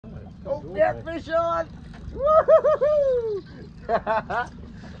Oh, yeah, fish on! Woo-hoo-hoo!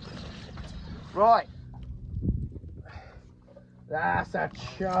 Right. That's a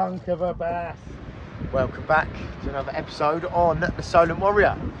chunk of a bass. Welcome back to another episode on the Solent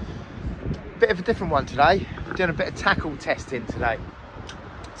Warrior. Bit of a different one today. We're doing a bit of tackle testing today.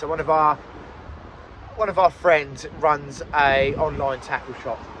 So one of our friends runs a online tackle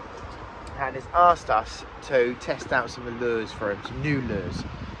shop and has asked us to test out some of the lures for him, some new lures.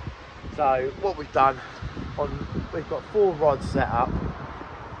 So what we've done, we've got 4 rods set up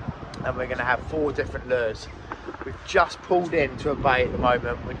and we're going to have 4 different lures. We've just pulled into a bay at the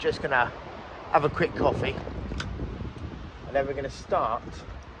moment. We're just going to have a quick coffee and then we're going to start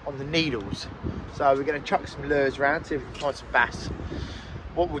on the needles. So we're going to chuck some lures around, see if we can find some bass.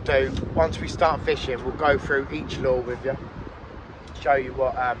 What we'll do, once we start fishing, we'll go through each lure with you, show you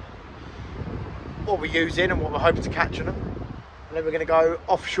what we're using and what we're hoping to catch on them. And then we're going to go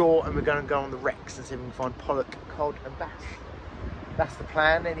offshore and we're going to go on the wrecks and see if we can find pollock, cod and bass. That's the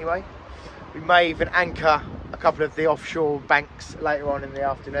plan anyway. We may even anchor a couple of the offshore banks later on in the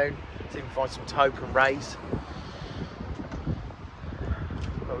afternoon, see if we can find some tope and rays.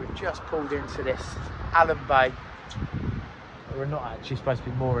 But we've just pulled into this Allen Bay. We're not actually supposed to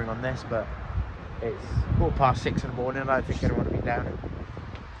be mooring on this, but it's 6:15 in the morning. I don't think anyone will be down.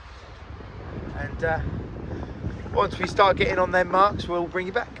 And once we start getting on them marks, we'll bring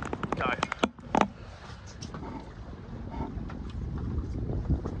you back. Go.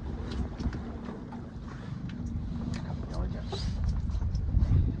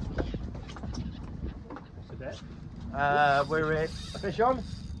 We're in. Fish on?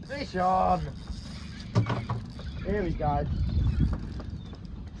 Fish on! Here we go.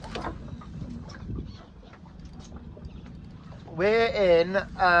 We're in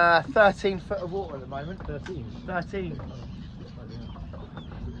 13 foot of water at the moment. 13.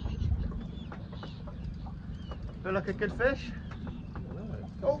 Feel like a good fish?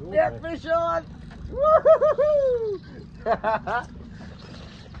 Oh, yeah, fish on! Woo-hoo-hoo!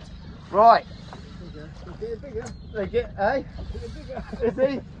 Right. They get, eh? Is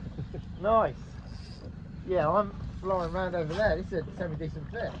he? Nice. Yeah, I'm flying around over there. This is a semi-decent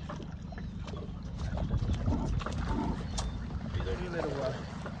fish. He's only a little one.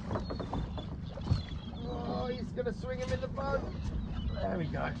 Oh, he's going to swing him in the boat. There we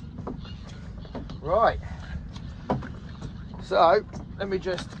go. Right. So, let me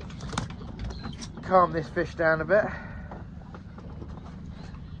just calm this fish down a bit.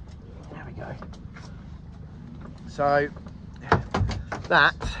 There we go. So,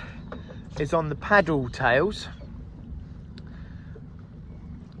 that is on the paddle tails.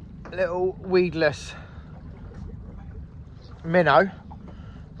 Little weedless minnow,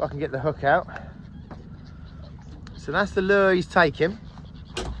 if I can get the hook out. So that's the lure he's taking.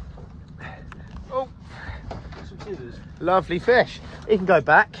 Oh, lovely fish. He can go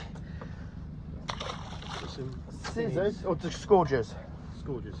back. Some Scissors or just scourgers?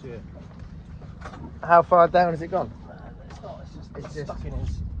 Scourgers, yeah. How far down has it gone? It's just stuck in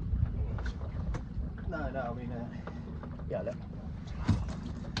his. No, I mean, yeah, look.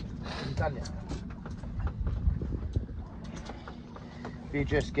 He's done it. If you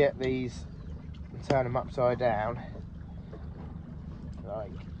just get these and turn them upside down,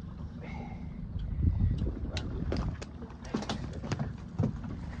 like.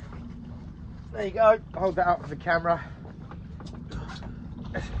 There you go. Hold that up for the camera.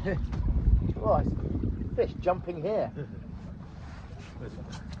 Right, fish jumping here.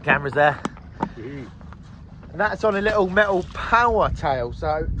 Camera's there. And that's on a little metal power tail.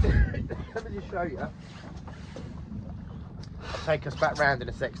 So let me just show you. I'll take us back round in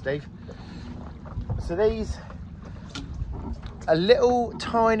a sec, Steve. So these are little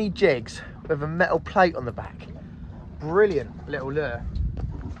tiny jigs with a metal plate on the back. Brilliant little lure.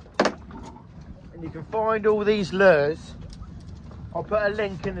 And you can find all these lures. I'll put a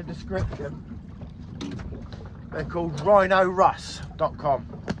link in the description. They're called Rino-Russ.com.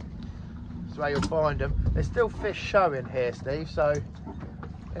 That's where you'll find them. There's still fish showing here, Steve, so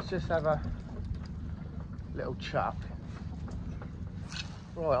let's just have a little chuck.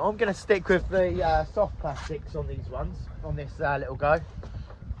 Right, I'm going to stick with the soft plastics on these ones, on this little go. I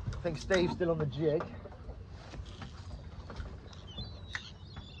think Steve's still on the jig.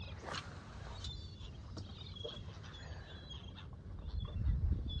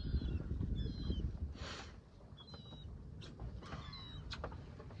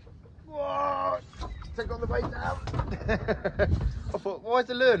 Take on the weight down. I thought, why is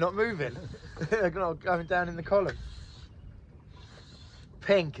the lure not moving? Not going down in the column.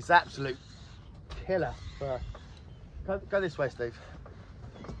 Pink is absolute killer. Go this way, Steve.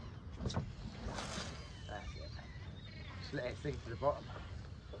 just let it sink to the bottom.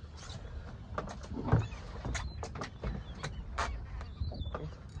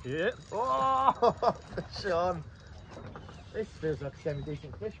 Yeah. Oh, Sean. This feels like a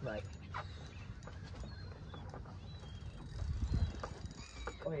semi-decent fish, mate.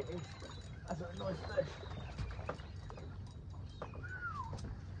 Oh, it is. That's a nice fish.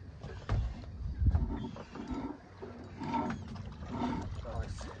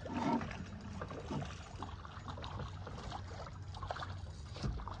 Nice.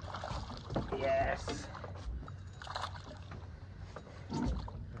 Yes.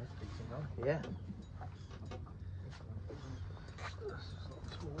 Yeah.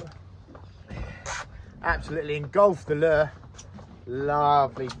 Absolutely engulfed the lure.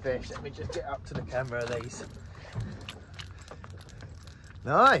 Lovely fish. Let me just get up to the camera of these.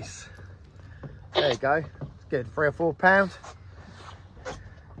 Nice. There you go. It's good. 3 or 4 pounds.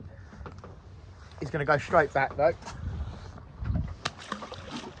 He's going to go straight back though.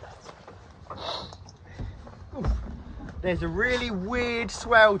 Oof. There's a really weird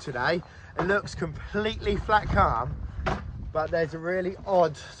swell today. It looks completely flat calm, but there's a really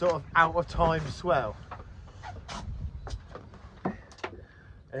odd sort of out of time swell.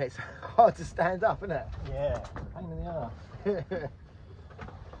 And it's hard to stand up, isn't it? Yeah. Pain in the arse.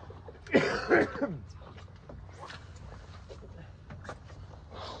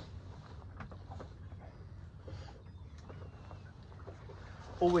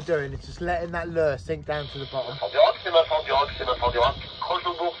 All we're doing is just letting that lure sink down to the bottom.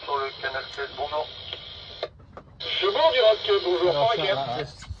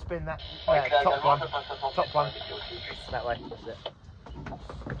 Just spin that top one. That way. That's it.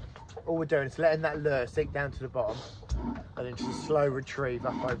 All we're doing is letting that lure sink down to the bottom and then just a slow retrieve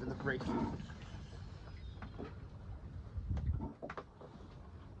up over the reef.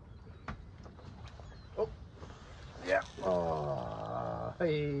 Oh, yeah. Oh,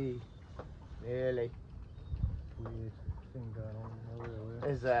 hey. Nearly. Weird thing going on over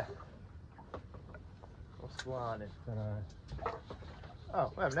there. Is there? What's one?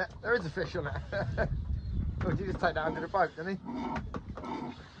 Oh, wait a minute. There is a fish on it. Oh, did you just take that under the boat, didn't he?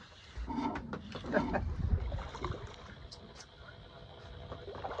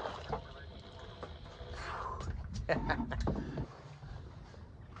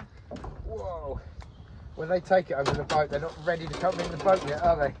 Whoa. When they take it over the boat, they're not ready to come in the boat yet,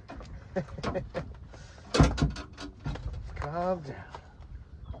 are they? Calm down.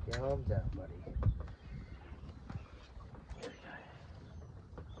 Calm down, buddy. There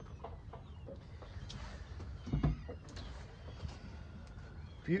we go.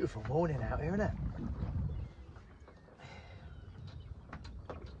 Beautiful morning out here, isn't it?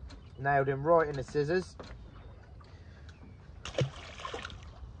 Nailed him right in the scissors.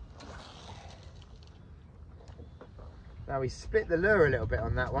 Now we split the lure a little bit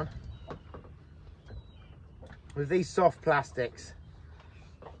on that one. With these soft plastics,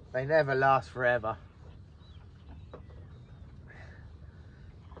 they never last forever.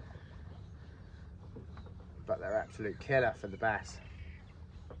 But they're absolute killer for the bass.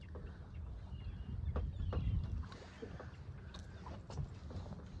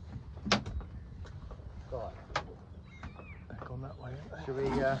 Right. Back on that way. Should we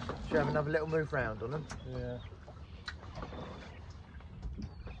have another little move round on them? Yeah.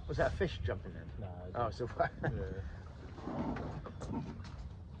 Was that a fish jumping in? No. Oh, it's all right. Yeah.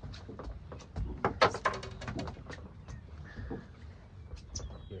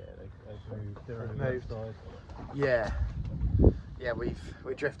 Yeah, they've moved. They're on the Moved. side. Yeah. Yeah,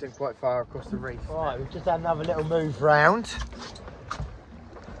 we're drifting quite far across the reef. Right, we've just had another little move round.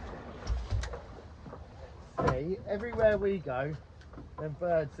 See, everywhere we go, them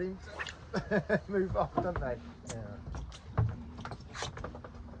birds seem to move off, don't they? Yeah.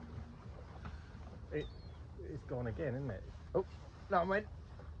 It's gone again, isn't it? Oh, no, mate.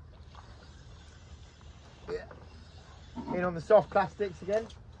 Yeah. In on the soft plastics again.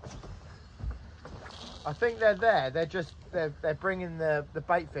 I think they're there. They're bringing the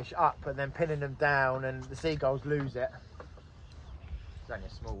bait fish up and then pinning them down, and the seagulls lose it. It's only a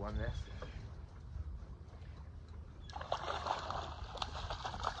small one, this.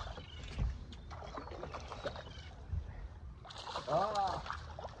 Ah,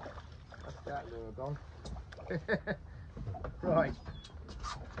 that's that lure gone. Right.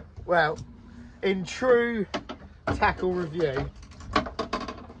 Well, in true tackle review,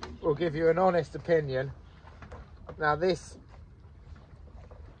 we'll give you an honest opinion. Now that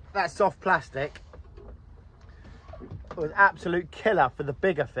soft plastic was absolute killer for the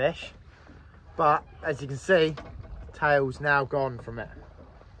bigger fish, but as you can see, tail's now gone from it.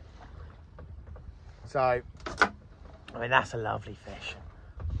 So I mean, that's a lovely fish.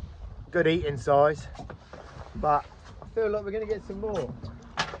 Good eating size, but I feel like we're going to get some more.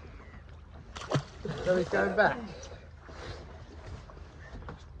 So he's going back.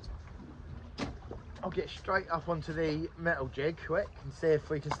 I'll get straight up onto the metal jig quick and see if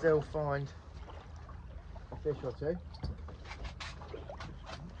we can still find a fish or two.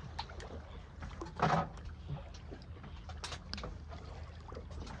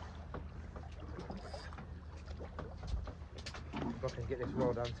 If I can get this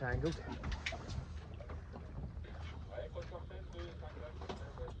rod untangled.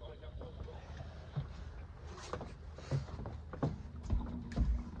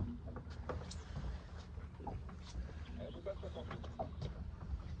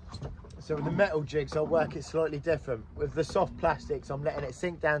 So with the metal jigs, I'll work it slightly different. With the soft plastics, I'm letting it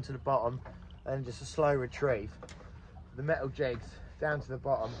sink down to the bottom and just a slow retrieve. The metal jigs down to the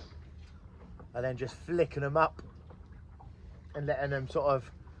bottom and then just flicking them up and letting them sort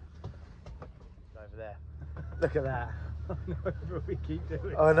of over there. Look at that. I know, but we keep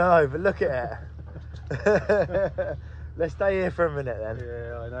doing it. I know, but look at it. Let's stay here for a minute then.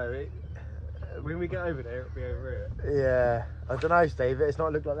 Yeah, I know. When we get over there, it'll be over here. Yeah, I don't know, Steve. It's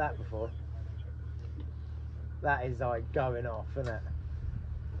not looked like that before. That is like going off, isn't it?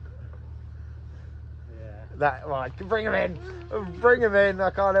 Yeah. That right, bring him in. Bring him in. I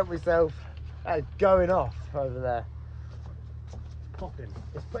can't help myself. That's going off over there. Popping.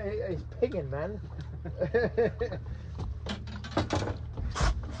 It's pinging, man.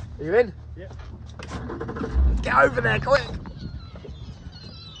 Are you in? Yep. Get over there, quick.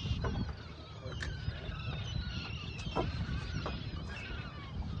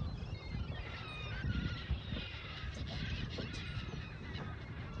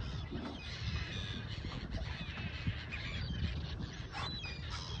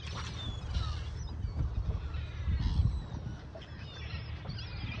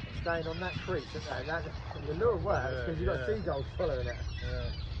 Staying on that creek, isn't they? The lure works because you've got seagulls following it. Yeah.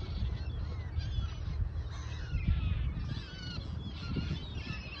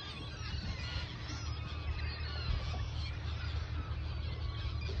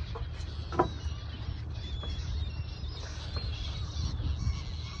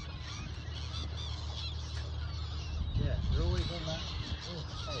 Yeah, they're always on that. Oh,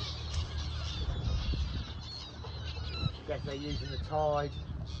 hey. Guess they're using the tide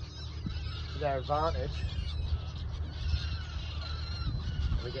to their advantage.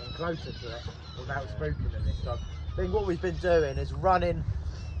 We're getting closer to it without spooking them this time. I think what we've been doing is running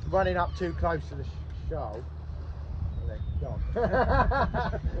up too close to the shoal. And they're gone.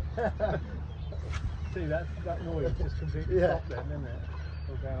 See, that noise just completely stopped then, didn't it?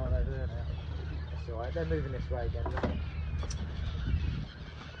 All going on over there now. That's alright, they're moving this way again. Aren't they?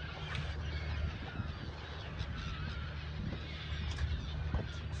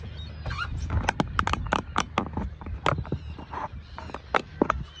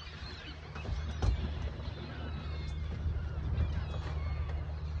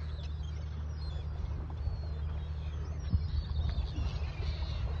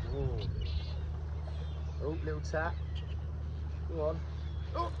 Oh, little tap. Go on.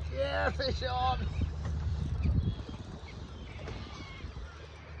 Oh, yeah, fish on.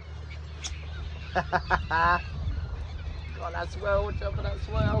 God, that's swell, jumping that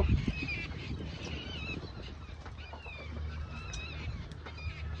swell.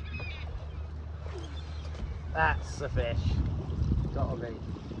 That's the fish. Gotta be.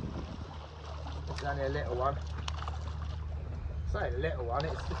 It's only a little one. It's only a little one,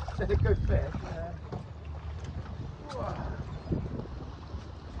 it's a good fish.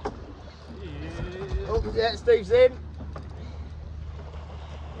 Oh, yeah, Steve's in.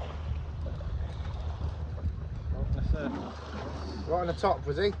 Right on the top,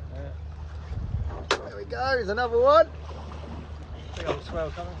 was he? Yeah. There we go, there's another one. Big old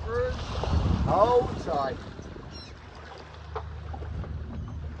swell coming through. Hold tight.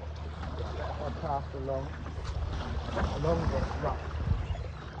 I cast along this rough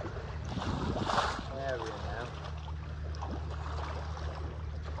area now.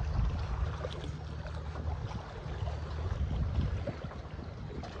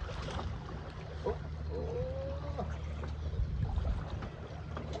 Oh, oh.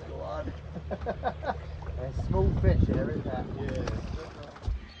 Go on. There's small fish here, isn't there? Yeah.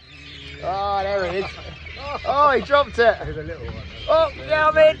 Oh, there it is. Oh, he dropped it. There's a little one. Oh, yeah,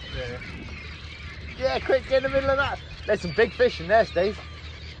 I'm in. Yeah. Yeah, quick, get in the middle of that. There's some big fish in there, Steve.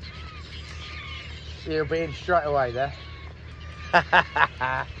 You'll be in straight away there.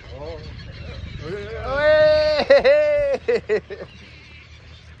 Oh.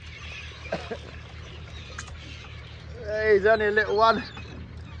 he's only a little one.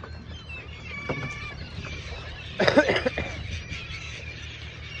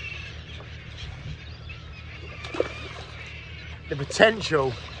 The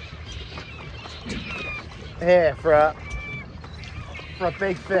potential here for a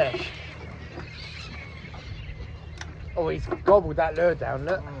big fish. Oh, he's gobbled that lure down,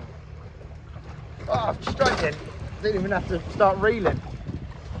 look. Oh, straight in. Didn't even have to start reeling.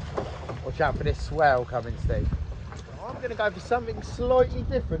 Watch out for this swell coming, Steve. I'm going to go for something slightly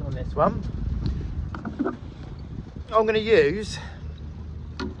different on this one. I'm going to use...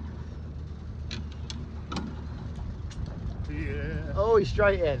 Yeah. Oh, he's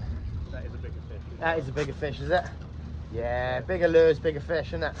straight in. That is a bigger fish. That is a bigger fish, is it? Yeah, bigger lures, bigger fish,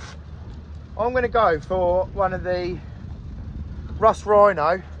 isn't it? I'm going to go for one of the Russ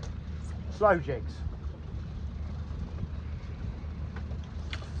Rhino slow jigs.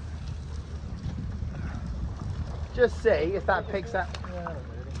 Just see if that picks out.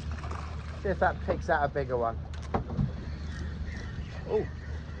 See if that picks out a bigger one. Oh.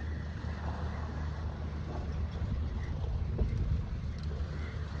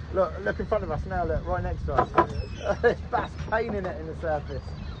 Look in front of us now, look, right next to us. There's bass caning it in the surface.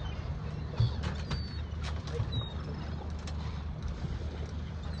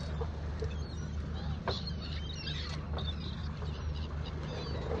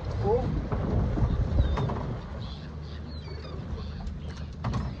 Oh.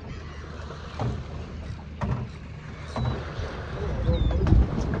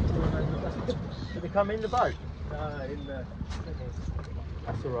 Did they come in the boat? No, in the...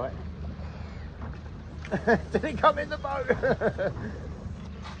 That's all right. Did it come in the boat?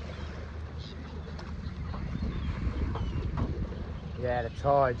 Yeah, the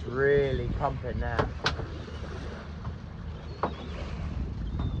tide's really pumping now.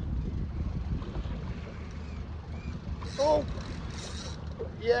 Oh,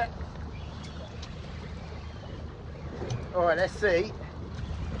 yeah. All right, let's see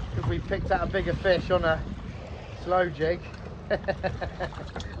if we picked out a bigger fish on a slow jig.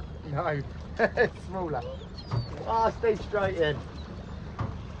 No, smaller. Ah, stay straight in.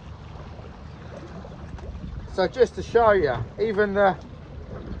 So just to show you, even the...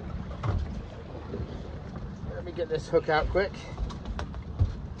 Let me get this hook out quick.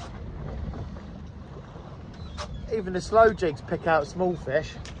 Even the slow jigs pick out small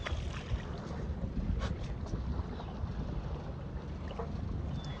fish.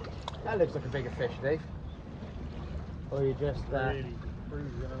 That looks like a bigger fish, Dave. Or you just... really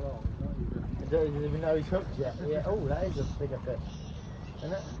cruising along, not He doesn't even know he's hooked yet. Yeah. Oh, that is a bigger fish,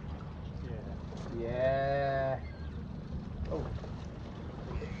 isn't it? Yeah. Yeah. Oh.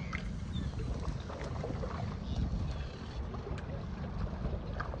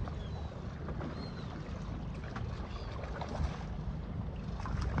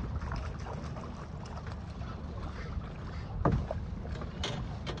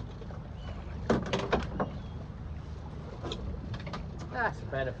 That's a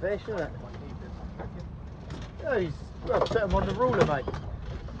better fish, isn't it? Oh, he's well, put him on the ruler, mate.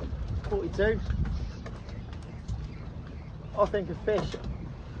 42. I think a fish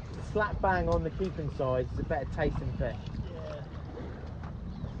slap bang on the keeping size is a better tasting fish.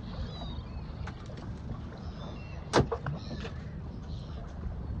 Yeah.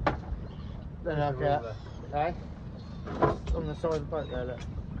 Then I'll get, eh? On the side of the boat there, look.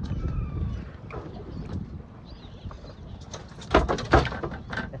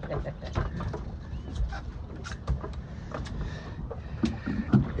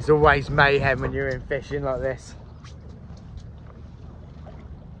 It's always mayhem when you're in fishing like this.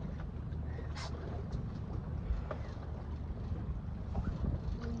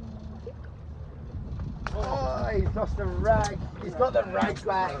 Oh, he's lost the rag. He's got the rag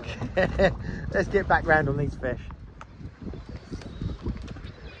back. Let's get back round on these fish.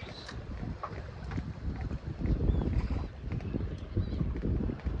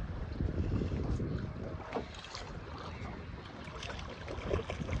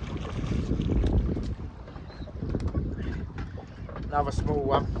 Another small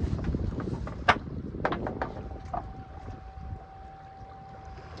one.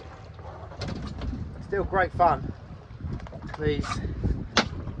 Still great fun. These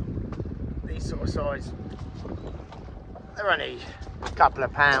sort of size. They're only a couple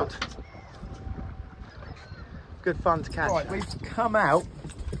of pounds. Good fun to catch. Right, we've come out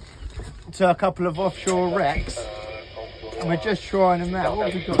to a couple of offshore wrecks and we're just trying them out.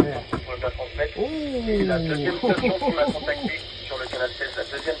 What have we got here?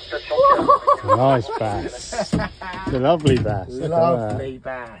 Nice bass. It's a lovely bass. Lovely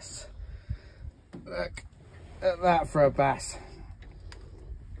bass. Look. at that for a bass.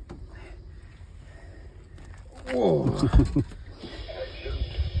 Whoa.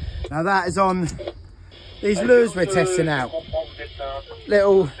 Now that is on these lures we're testing out.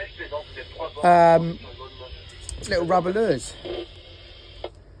 Little rubber lures.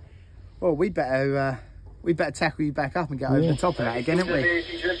 Well, we better tackle you back up and get over the top of that again, haven't we?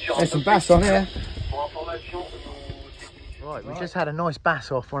 There's some bass on here. Right, we just had a nice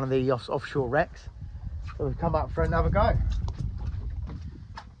bass off one of the offshore wrecks, so we've come up for another go.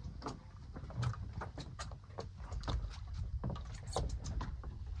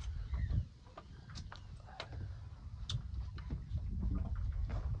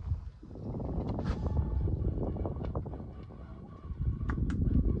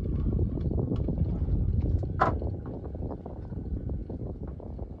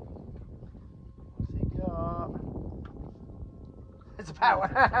 It's a pout.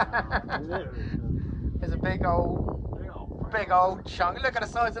 It's a big old chunk. Look at the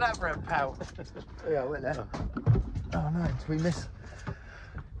size of that for a pout. Yeah, went there. Oh no, did we miss?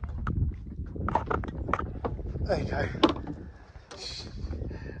 There you go. It's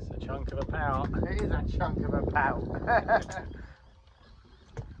a chunk of a pout. It is a chunk of a pout.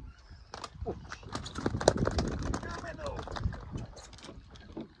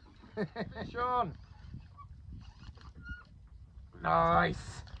 Sean. Nice.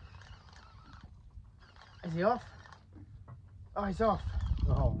 Is he off? Oh, he's off.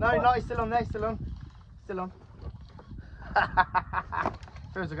 Oh, no, no, he's still on there, still on. Still on.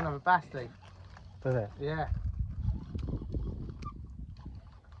 Feels like another bass, Steve. Does it? Yeah.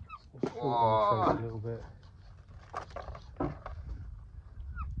 A little bit.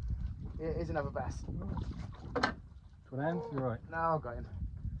 Yeah, it is another bass. One hand? You're right. No, I've got him.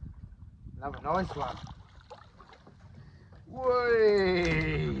 Another nice one.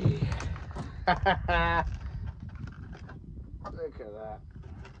 Whee! Look at that.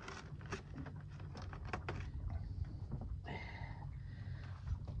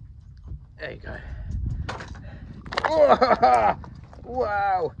 There you go.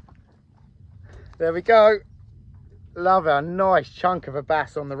 Wow! There we go. Love a nice chunk of a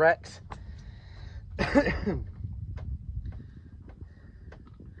bass on the wrecks.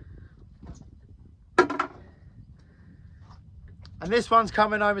 And this one's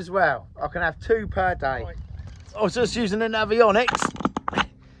coming home as well. I can have 2 per day. Right. I was just using an avionics.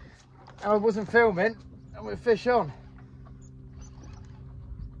 I wasn't filming, and with fish on.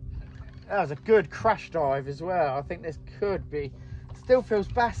 That was a good crash dive as well. I think this could be, still feels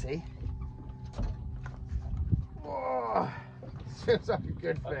bassy. Whoa, this feels like a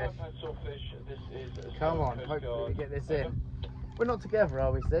good fish. Come on, hopefully we get this in. We're not together,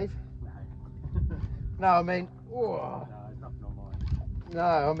 are we, Steve? No. No, I mean, whoa. No,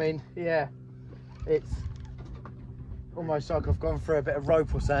 I mean, yeah, it's almost like I've gone through a bit of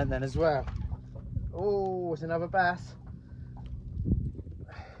rope or something then as well. Oh, it's another bass.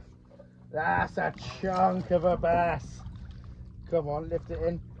 That's a chunk of a bass. Come on, lift it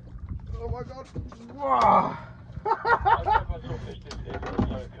in. Oh my God. Whoa.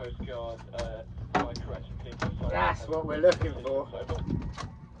 That's what we're looking for.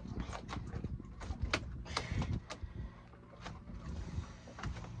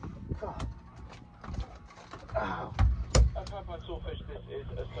 Oh. Swordfish, this is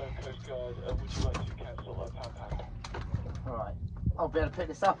a Solent Coast Guard. Would you like to cancel a pound pack? Alright, I'll be able to pick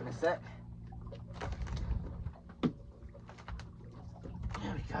this up in a sec. There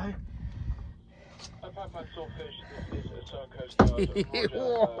we go. A pound pack swordfish, this is a Solent Coast Guard. Roger, we'll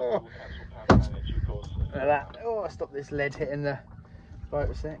cancel pound pack in due course. Look at that. Oh, I stopped this lead hitting the boat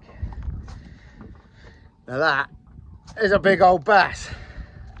a sec. Now that is a big old bass.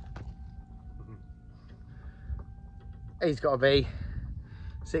 He's got to be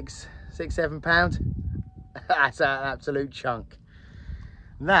 6-7 pounds. That's an absolute chunk.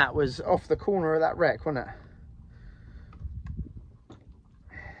 And that was off the corner of that wreck, wasn't it?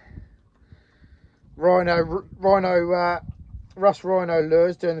 Rino-Russ Rhino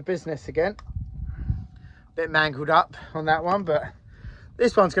lures doing the business again. Bit mangled up on that one, but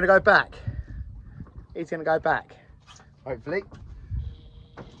this one's going to go back. He's going to go back, hopefully.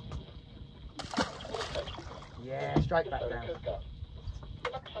 Yeah, straight back down.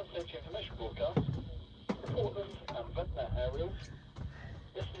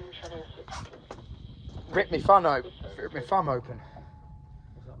 Rip my thumb open. Rip my thumb open.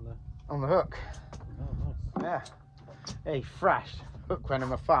 On the hook. Oh, nice. Yeah. He thrashed. Hook went on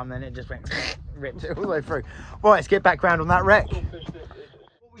my thumb, then it just went ripped it all the way through. Right, let's get back round on that wreck.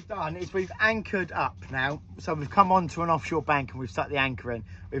 What What we've done is we've anchored up now. So we've come onto an offshore bank and we've stuck the anchor in.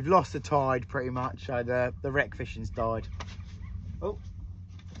 We've lost the tide pretty much, so the wreck fishing's died. Oh,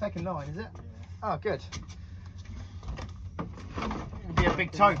 second line, is it? Yeah. Oh, good. It'll be a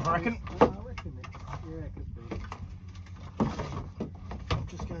big tope, I reckon. I reckon it, yeah, it could be. I'm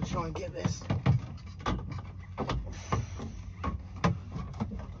just going to try and get this.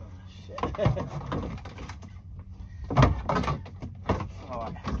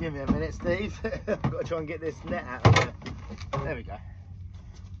 Alright, give me a minute, Steve. I've got to try and get this net out of there. There we go.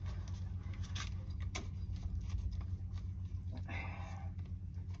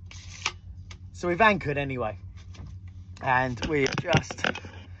 So we've anchored anyway, and we've just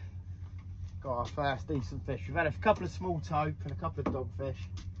got our first decent fish. We've had a couple of small tope and a couple of dogfish.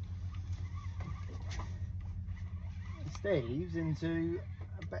 Steve's into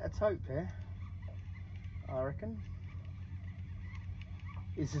a better tope here, I reckon.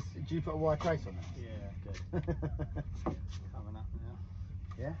 Is this, do you put a wire trace on it? Yeah, good. Coming up now.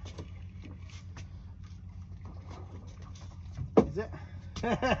 Yeah. Is it?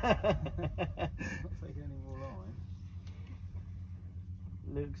 Not taking any more line.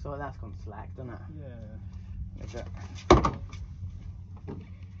 Looks like that's gone slack, doesn't it? Yeah. Is it?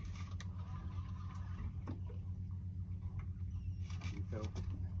 You can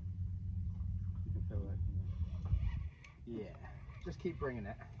feel that. Yeah. Just keep bringing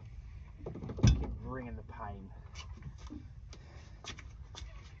it. Keep bringing the pain.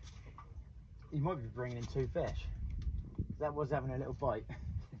 You might be bringing in 2 fish. That was having a little bite.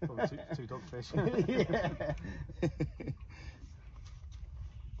 Probably two dogfish. Yeah.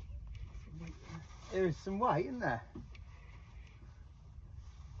 There's some weight, isn't there?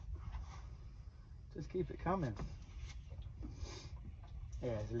 Just keep it coming.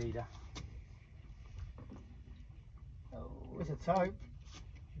 Yeah, there's a leader. Oh, It's a tope.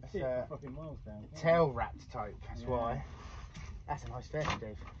 It's a fucking miles down. tail wrapped tope, that's why. That's a nice fish,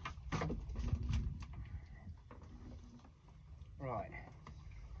 Steve. Right.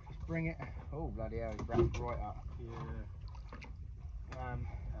 Just bring it. Oh, bloody hell, it's wrapped right up. Yeah. Ouch.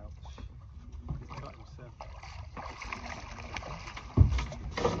 Cut yourself.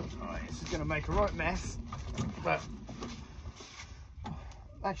 Right, this is going to make a right mess, but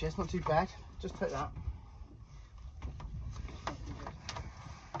actually, it's not too bad. Just put that.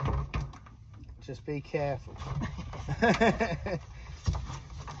 Just be careful. There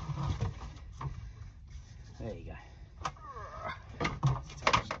you go.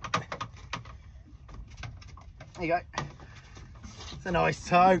 There you go. It's a nice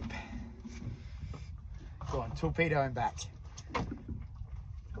tope. Go on, torpedo him back.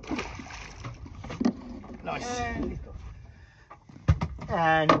 Nice.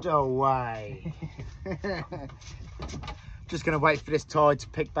 And away. Just going to wait for this tide to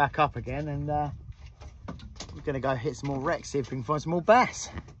pick back up again, and we're going to go hit some more wrecks, see if we can find some more bass.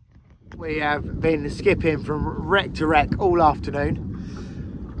 We have been skipping from wreck to wreck all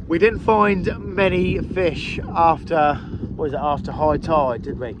afternoon. We didn't find many fish after, what was it, after high tide,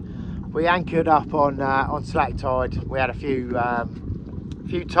 did we? We anchored up on slack tide. We had a few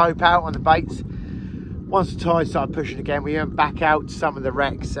tope out on the baits. Once the tide started pushing again, we went back out to some of the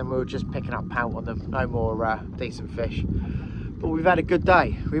wrecks and we were just picking up pout on them. No more decent fish. But we've had a good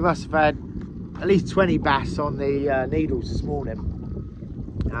day. We must have had at least 20 bass on the needles this morning.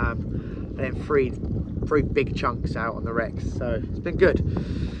 And then three big chunks out on the wrecks. So it's been good.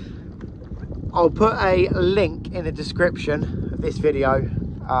 I'll put a link in the description of this video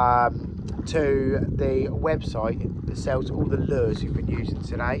to the website that sells all the lures we've been using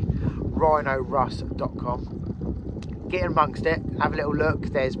today, Rino-Russ.com. Get amongst it, have a little look.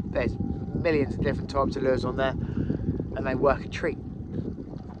 There's millions of different types of lures on there, and they work a treat.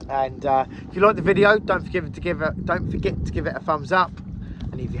 And if you like the video, don't forget to give it a thumbs up.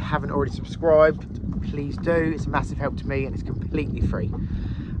 And if you haven't already subscribed, please do. It's a massive help to me, and it's completely free.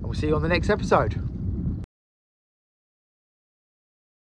 And we'll see you on the next episode.